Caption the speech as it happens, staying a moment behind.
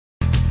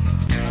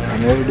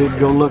never did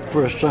go look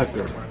for a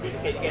sucker.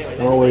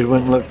 Always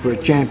went and looked for a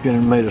champion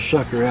and made a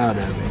sucker out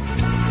of him.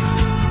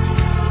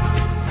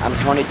 I'm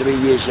 23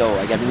 years old.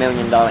 I got $1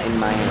 million in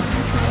my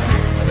hand.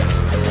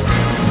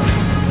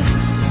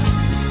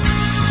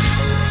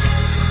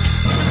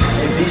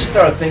 If you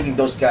start thinking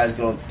those guys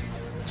going to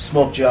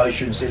smoke jail, you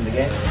shouldn't sit in the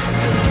game.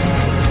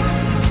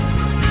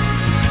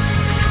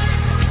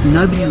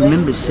 Nobody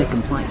remembers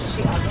second place.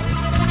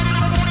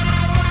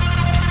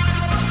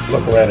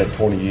 Look around at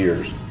 20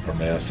 years from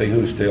now, see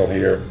who's still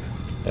here,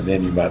 and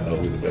then you might know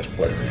who the best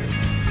player is.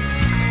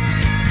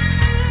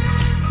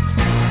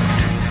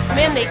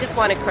 Men, they just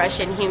want to crush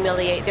and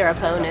humiliate their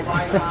opponent.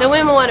 The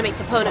women want to make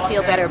the opponent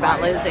feel better about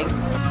losing.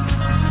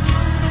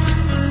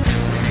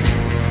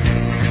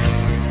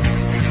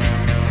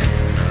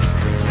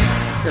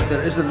 If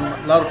there isn't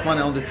a lot of money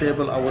on the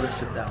table, I wouldn't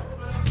sit down.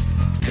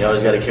 You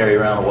always got to carry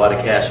around a wad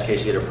of cash in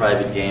case you get a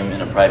private game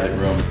in a private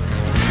room.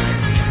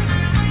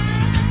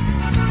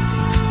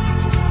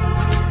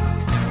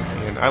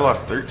 And I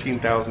lost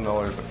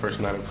 $13,000 the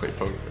first night I played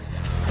poker.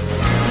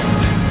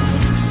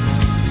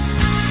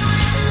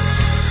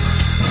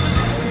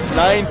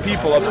 Nine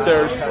people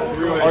upstairs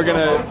are going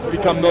to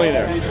become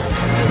millionaires.